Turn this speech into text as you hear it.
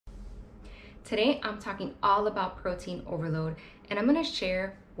Today I'm talking all about protein overload, and I'm going to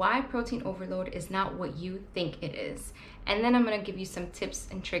share why protein overload is not what you think it is. And then I'm going to give you some tips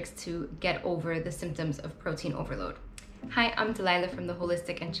and tricks to get over the symptoms of protein overload. Hi, I'm Delilah from the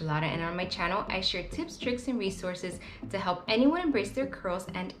Holistic Enchilada, and on my channel I share tips, tricks, and resources to help anyone embrace their curls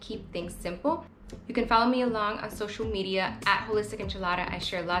and keep things simple. You can follow me along on social media at Holistic Enchilada. I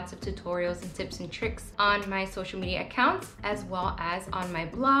share lots of tutorials and tips and tricks on my social media accounts, as well as on my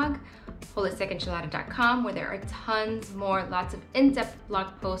blog, holisticenchilada.com, where there are tons more, lots of in-depth blog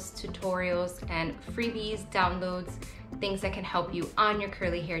posts, tutorials, and freebies, downloads, things that can help you on your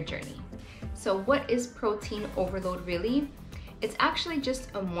curly hair journey. So what is protein overload really? It's actually just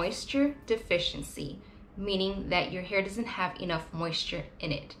a moisture deficiency, meaning that your hair doesn't have enough moisture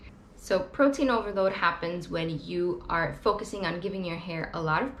in it. So protein overload happens when you are focusing on giving your hair a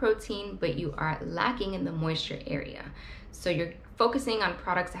lot of protein, but you are lacking in the moisture area. So you're focusing on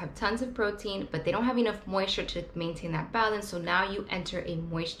products that have tons of protein, but they don't have enough moisture to maintain that balance. So now you enter a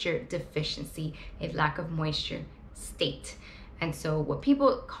moisture deficiency, a lack of moisture state. And so what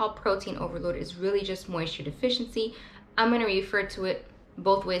people call protein overload is really just moisture deficiency. I'm going to refer to it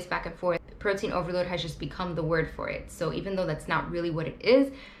both ways, back and forth. Protein overload has just become the word for it. So even though that's not really what it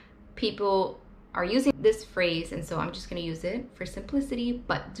is, people are using this phrase, and so I'm just going to use it for simplicity,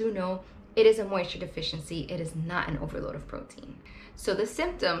 but do know it is a moisture deficiency. It is not an overload of protein. So the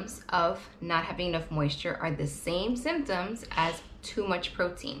symptoms of not having enough moisture are the same symptoms as too much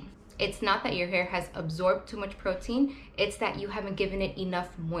protein. It's not that your hair has absorbed too much protein, it's that you haven't given it enough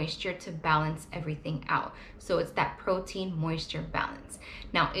moisture to balance everything out. So it's that protein moisture balance.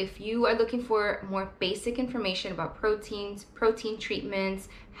 Now, if you are looking for more basic information about proteins, protein treatments,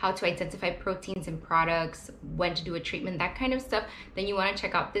 how to identify proteins in products, when to do a treatment, that kind of stuff, then you want to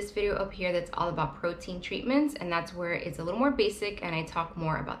check out this video up here that's all about protein treatments, and that's where it's a little more basic and I talk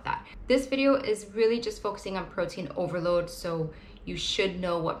more about that. This video is really just focusing on protein overload, so you should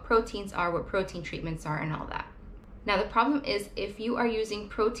know what proteins are, what protein treatments are, and all that. Now the problem is, if you are using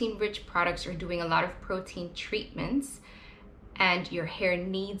protein-rich products or doing a lot of protein treatments and your hair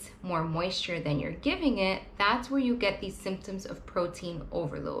needs more moisture than you're giving it, that's where you get these symptoms of protein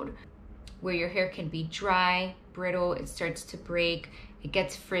overload, where your hair can be dry, brittle, it starts to break, it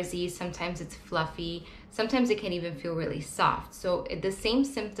gets frizzy, sometimes it's fluffy, sometimes it can even feel really soft. So the same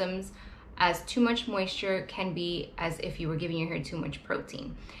symptoms as too much moisture can be as if you were giving your hair too much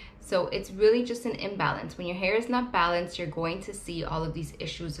protein. So it's really just an imbalance. When your hair is not balanced, you're going to see all of these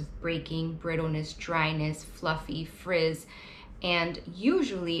issues of breaking, brittleness, dryness, fluffy, frizz, and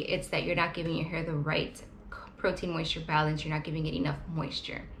usually it's that you're not giving your hair the right protein moisture balance, you're not giving it enough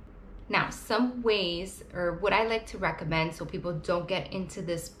moisture. Now, some ways, or what I like to recommend so people don't get into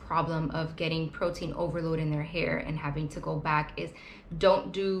this problem of getting protein overload in their hair and having to go back, is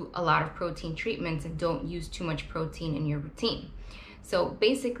don't do a lot of protein treatments and don't use too much protein in your routine. So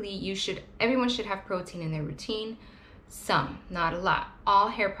basically, everyone should have protein in their routine. Some, not a lot. All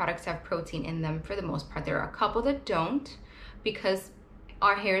hair products have protein in them for the most part. There are a couple that don't, because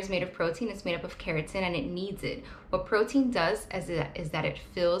our hair is made of protein, it's made up of keratin, and it needs it. What protein does is that it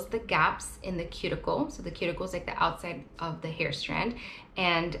fills the gaps in the cuticle. So the cuticle is like the outside of the hair strand.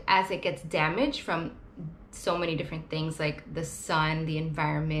 And as it gets damaged from so many different things like the sun, the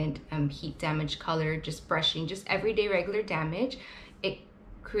environment, heat damage, color, just brushing, just everyday regular damage, it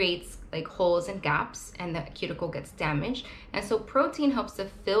creates like holes and gaps and the cuticle gets damaged. And so protein helps to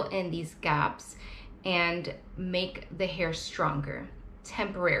fill in these gaps and make the hair stronger.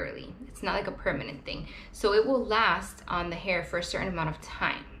 Temporarily. It's not like a permanent thing. So it will last on the hair for a certain amount of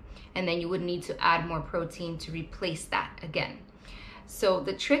time, and then you would need to add more protein to replace that again. So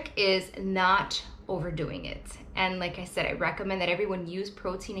the trick is not overdoing it. And like I said, I recommend that everyone use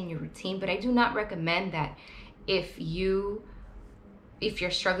protein in your routine, but I do not recommend that if you're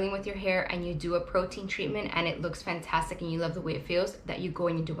struggling with your hair and you do a protein treatment and it looks fantastic and you love the way it feels, that you go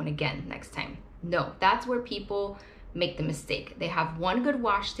and you do one again next time. No, that's where people make the mistake. They have one good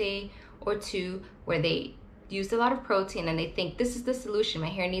wash day or two where they used a lot of protein and they think this is the solution, my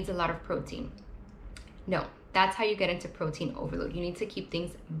hair needs a lot of protein. No, that's how you get into protein overload. You need to keep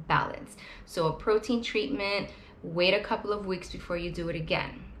things balanced. So a protein treatment, wait a couple of weeks before you do it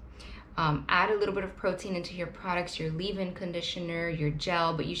again. Add a little bit of protein into your products, your leave-in conditioner, your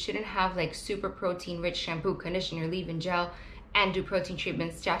gel, but you shouldn't have like super protein rich shampoo, conditioner, leave-in gel, and do protein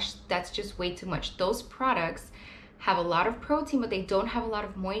treatments. That's just way too much. Those products have a lot of protein, but they don't have a lot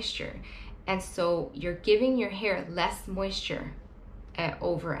of moisture. And so you're giving your hair less moisture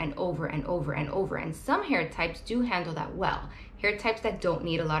over and over and over and over. And some hair types do handle that well. Hair types that don't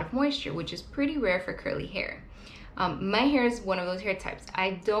need a lot of moisture, which is pretty rare for curly hair. My hair is one of those hair types.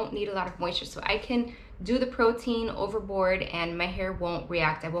 I don't need a lot of moisture, so I can do the protein overboard and my hair won't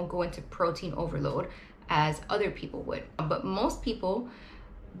react. I won't go into protein overload as other people would. But most people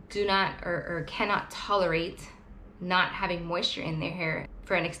do not or cannot tolerate not having moisture in their hair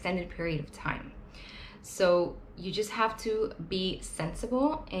for an extended period of time. So you just have to be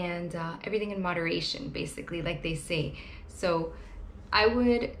sensible and everything in moderation, basically, like they say. So I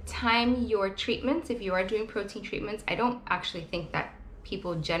would time your treatments if you are doing protein treatments. I don't actually think that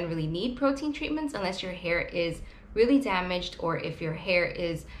people generally need protein treatments unless your hair is really damaged, or if your hair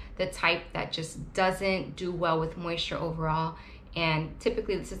is the type that just doesn't do well with moisture overall. And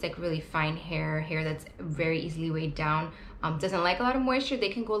typically this is like really fine hair that's very easily weighed down, doesn't like a lot of moisture. They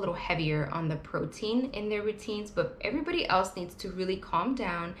can go a little heavier on the protein in their routines, but everybody else needs to really calm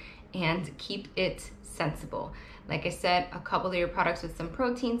down and keep it sensible. Like I said, a couple of your products with some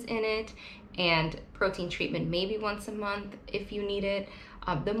proteins in it, and protein treatment maybe once a month if you need it.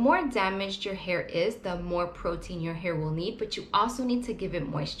 The more damaged your hair is, the more protein your hair will need, but you also need to give it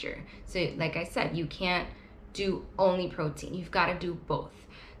moisture. So like I said, you can't do only protein. You've got to do both.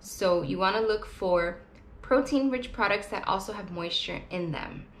 So you want to look for protein-rich products that also have moisture in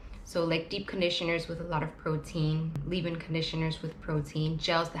them. So like deep conditioners with a lot of protein, leave-in conditioners with protein,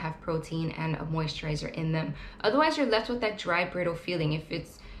 gels that have protein and a moisturizer in them. Otherwise, you're left with that dry, brittle feeling.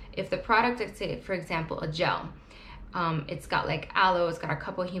 If the product, let's say, for example, a gel, it's got like aloe, it's got a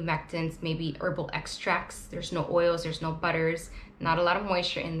couple of humectants, maybe herbal extracts, there's no oils, there's no butters, not a lot of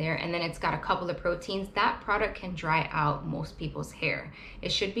moisture in there, and then it's got a couple of proteins, that product can dry out most people's hair.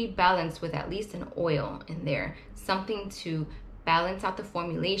 It should be balanced with at least an oil in there, something to balance out the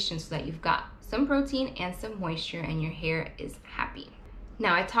formulation so that you've got some protein and some moisture and your hair is happy.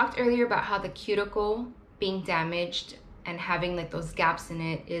 Now, I talked earlier about how the cuticle being damaged and having like those gaps in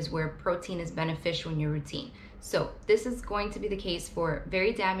it is where protein is beneficial in your routine. So this is going to be the case for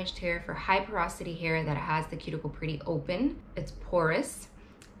very damaged hair, for high porosity hair that has the cuticle pretty open, it's porous,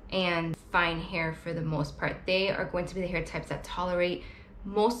 and fine hair for the most part. They are going to be the hair types that tolerate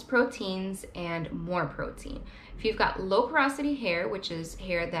most proteins and more protein. If you've got low porosity hair, which is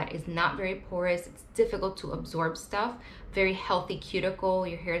hair that is not very porous, it's difficult to absorb stuff, very healthy cuticle,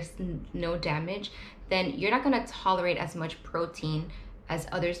 your hair is no damage, then you're not going to tolerate as much protein as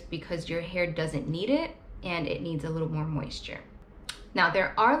others because your hair doesn't need it and it needs a little more moisture. Now,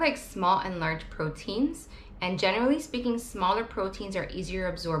 there are like small and large proteins, and generally speaking, smaller proteins are easier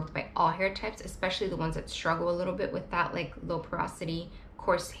absorbed by all hair types, especially the ones that struggle a little bit with that, like low porosity,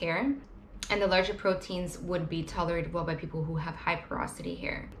 coarse hair. And the larger proteins would be tolerated well by people who have high porosity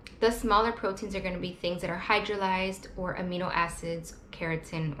hair. The smaller proteins are going to be things that are hydrolyzed, or amino acids,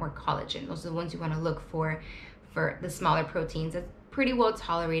 keratin, or collagen. Those are the ones you want to look for the smaller proteins. It's pretty well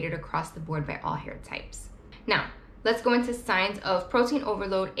tolerated across the board by all hair types. Now, let's go into signs of protein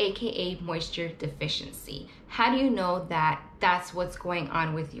overload, aka moisture deficiency. How do you know that that's what's going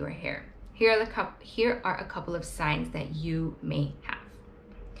on with your hair? Here are a couple of signs that you may have.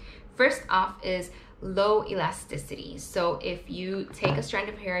 First off is low elasticity. So if you take a strand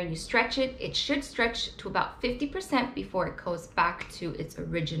of hair and you stretch it, it should stretch to about 50% before it goes back to its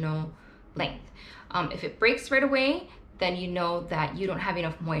original length. If it breaks right away, then you know that you don't have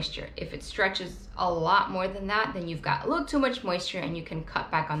enough moisture. If it stretches a lot more than that, then you've got a little too much moisture and you can cut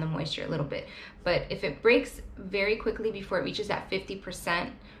back on the moisture a little bit. But if it breaks very quickly before it reaches that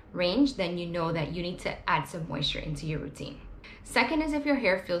 50% range, then you know that you need to add some moisture into your routine. Second is if your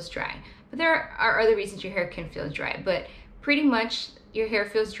hair feels dry. But there are other reasons your hair can feel dry, but pretty much your hair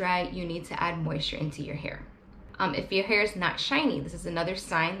feels dry, you need to add moisture into your hair. If your hair is not shiny, this is another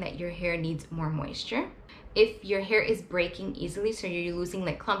sign that your hair needs more moisture. If your hair is breaking easily, so you're losing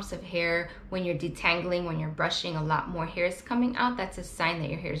like clumps of hair when you're detangling, when you're brushing, a lot more hair is coming out, that's a sign that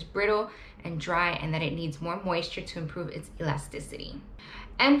your hair is brittle and dry and that it needs more moisture to improve its elasticity.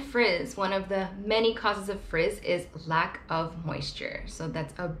 And frizz, one of the many causes of frizz is lack of moisture. So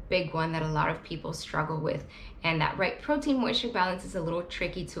that's a big one that a lot of people struggle with. And that right protein moisture balance is a little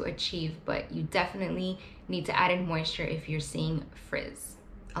tricky to achieve, but you definitely need to add in moisture if you're seeing frizz,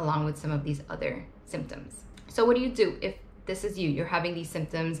 along with some of these other symptoms. So what do you do if this is you're having these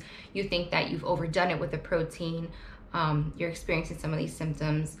symptoms, you think that you've overdone it with the protein, you're experiencing some of these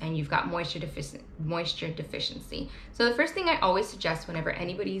symptoms and you've got moisture deficiency. So the first thing I always suggest whenever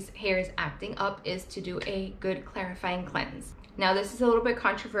anybody's hair is acting up is to do a good clarifying cleanse. Now, this is a little bit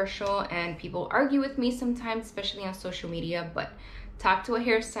controversial and people argue with me sometimes, especially on social media, but talk to a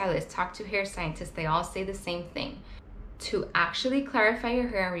hairstylist, talk to hair scientists, they all say the same thing. To actually clarify your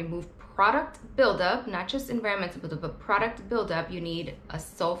hair and remove product buildup, not just environmental buildup, but product buildup, you need a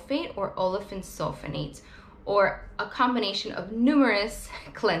sulfate or olefin sulfonate, or a combination of numerous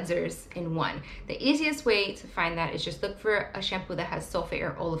cleansers in one. The easiest way to find that is just look for a shampoo that has sulfate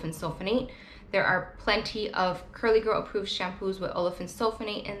or olefin sulfonate. There are plenty of Curly Girl approved shampoos with olefin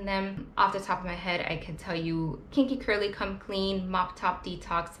sulfonate in them. Off the top of my head, I can tell you Kinky Curly Come Clean, Mop Top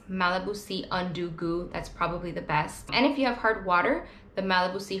Detox, Malibu Sea Undo Goo, that's probably the best. And if you have hard water, the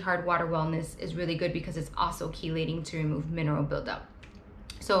Malibu Sea Hard Water Wellness is really good because it's also chelating to remove mineral buildup.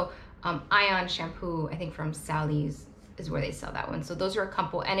 So Ion shampoo, I think from Sally's is where they sell that one. So those are a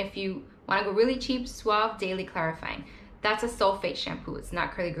couple. And if you want to go really cheap, Suave Daily Clarifying. That's a sulfate shampoo. It's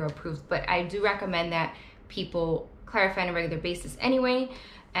not Curly Girl approved, but I do recommend that people clarify on a regular basis anyway.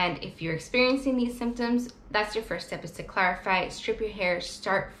 And if you're experiencing these symptoms, that's your first step, is to clarify, strip your hair,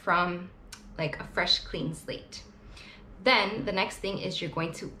 start from like a fresh, clean slate. Then the next thing is you're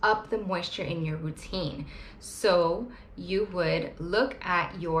going to up the moisture in your routine. So you would look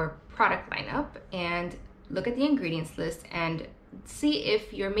at your product lineup and look at the ingredients list and see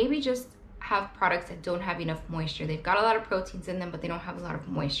if you're maybe just have products that don't have enough moisture. They've got a lot of proteins in them, but they don't have a lot of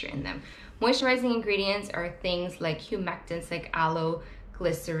moisture in them. Moisturizing ingredients are things like humectants like aloe,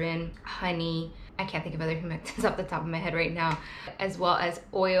 glycerin, honey. I can't think of other humectants off the top of my head right now, as well as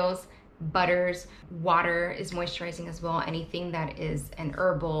oils, butters. Water is moisturizing as well. Anything that is an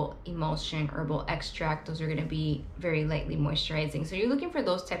herbal emulsion, herbal extract, those are going to be very lightly moisturizing. So you're looking for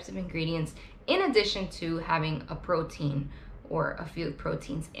those types of ingredients in addition to having a protein or a few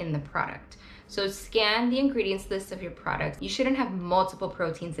proteins in the product. So scan the ingredients list of your products. You shouldn't have multiple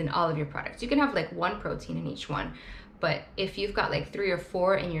proteins in all of your products. You can have like one protein in each one, but if you've got like 3 or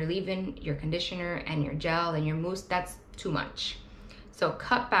 4 in your leave-in, your conditioner, and your gel, and your mousse, that's too much. So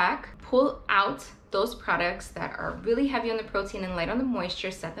cut back, pull out those products that are really heavy on the protein and light on the moisture,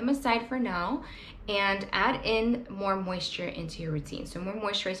 set them aside for now, and add in more moisture into your routine. So more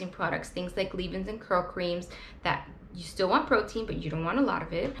moisturizing products, things like leave-ins and curl creams that you still want protein, but you don't want a lot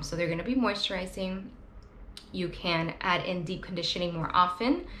of it. So they're gonna be moisturizing. You can add in deep conditioning more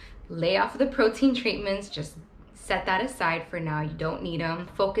often, lay off the protein treatments, just set that aside for now. You don't need them.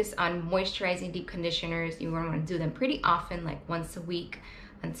 Focus on moisturizing deep conditioners. You want to do them pretty often, like once a week,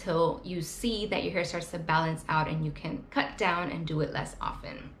 until you see that your hair starts to balance out and you can cut down and do it less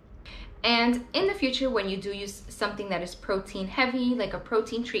often. And in the future, when you do use something that is protein heavy, like a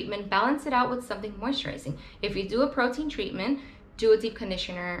protein treatment, balance it out with something moisturizing. If you do a protein treatment, do a deep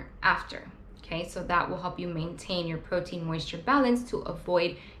conditioner after. Okay, so that will help you maintain your protein moisture balance to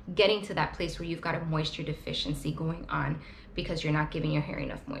avoid getting to that place where you've got a moisture deficiency going on because you're not giving your hair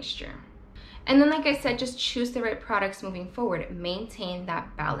enough moisture. And then, like I said, just choose the right products moving forward. Maintain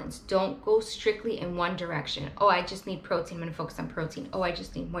that balance. Don't go strictly in one direction. Oh, I just need protein, I'm gonna focus on protein. Oh, I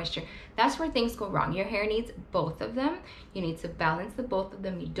just need moisture. That's where things go wrong. Your hair needs both of them. You need to balance the both of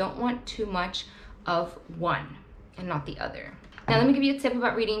them. You don't want too much of one and not the other. Now let me give you a tip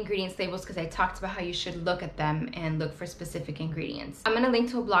about reading ingredients labels, because I talked about how you should look at them and look for specific ingredients. I'm gonna link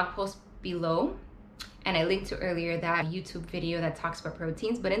to a blog post below, and I linked to earlier that YouTube video that talks about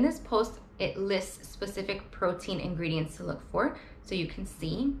proteins, but in this post, it lists specific protein ingredients to look for, so you can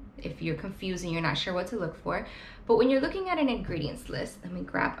see if you're confused and you're not sure what to look for. But when you're looking at an ingredients list, let me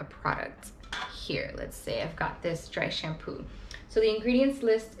grab a product here. Let's say I've got this dry shampoo. So the ingredients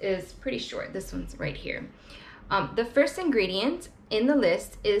list is pretty short. This one's right here. The first ingredient in the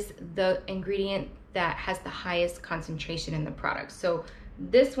list is the ingredient that has the highest concentration in the product. So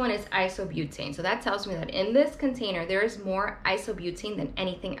this one is isobutane. So that tells me that in this container, there is more isobutane than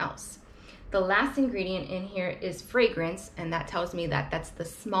anything else. The last ingredient in here is fragrance, and that tells me that that's the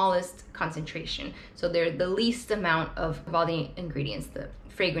smallest concentration. So they're the least amount of all the ingredients. The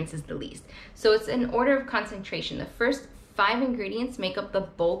fragrance is the least. So it's an order of concentration. The first 5 ingredients make up the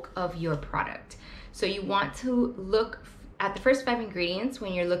bulk of your product. So you want to look at the first 5 ingredients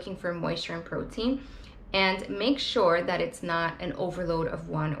when you're looking for moisture and protein, and make sure that it's not an overload of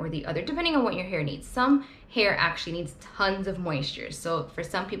one or the other, depending on what your hair needs. Some hair actually needs tons of moisture. So for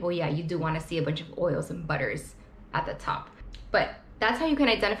some people, yeah, you do want to see a bunch of oils and butters at the top. But that's how you can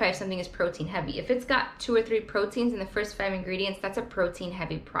identify if something is protein heavy. If it's got 2 or 3 proteins in the first 5 ingredients, that's a protein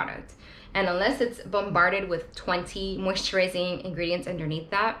heavy product. And unless it's bombarded with 20 moisturizing ingredients underneath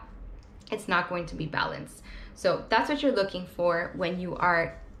that, it's not going to be balanced. So that's what you're looking for when you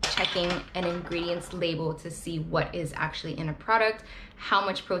are checking an ingredients label to see what is actually in a product, how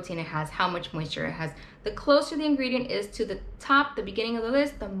much protein it has, how much moisture it has. The closer the ingredient is to the top, the beginning of the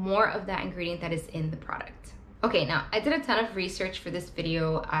list, the more of that ingredient that is in the product. Okay, now I did a ton of research for this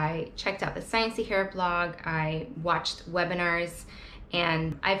video. I checked out the Sciencey Hair blog, I watched webinars,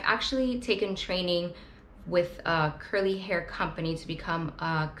 and I've actually taken training with a curly hair company to become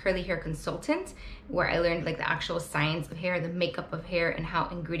a curly hair consultant, where I learned like the actual science of hair, the makeup of hair, and how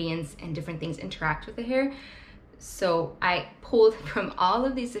ingredients and different things interact with the hair. So I pulled from all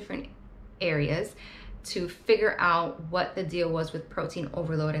of these different areas to figure out what the deal was with protein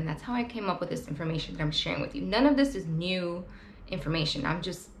overload, and that's how I came up with this information that I'm sharing with you. None of this is new information. I'm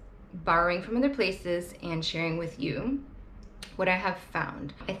just borrowing from other places and sharing with you what I have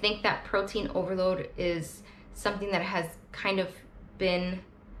found. I think that protein overload is something that has kind of been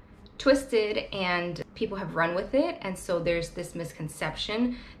twisted and people have run with it, and so there's this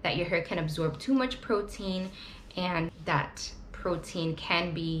misconception that your hair can absorb too much protein and that protein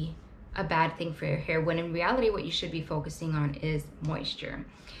can be a bad thing for your hair, when in reality what you should be focusing on is moisture.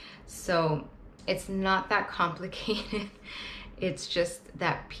 So it's not that complicated. It's just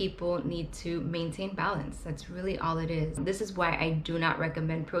that people need to maintain balance. That's really all it is. This is why I do not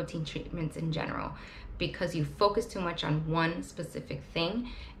recommend protein treatments in general, because you focus too much on one specific thing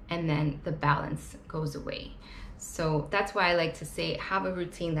and then the balance goes away. So that's why I like to say have a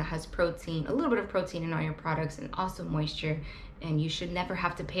routine that has protein, a little bit of protein in all your products, and also moisture. And you should never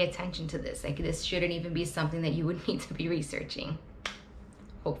have to pay attention to this. Like, this shouldn't even be something that you would need to be researching.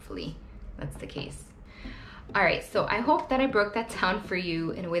 Hopefully that's the case. All right, so I hope that I broke that down for you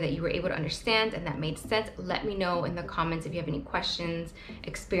in a way that you were able to understand and that made sense. Let me know in the comments if you have any questions,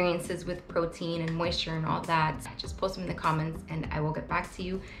 experiences with protein and moisture and all that. Just post them in the comments and I will get back to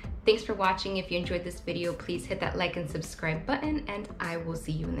you. Thanks for watching. If you enjoyed this video, please hit that like and subscribe button, and I will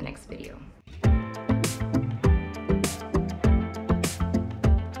see you in the next video.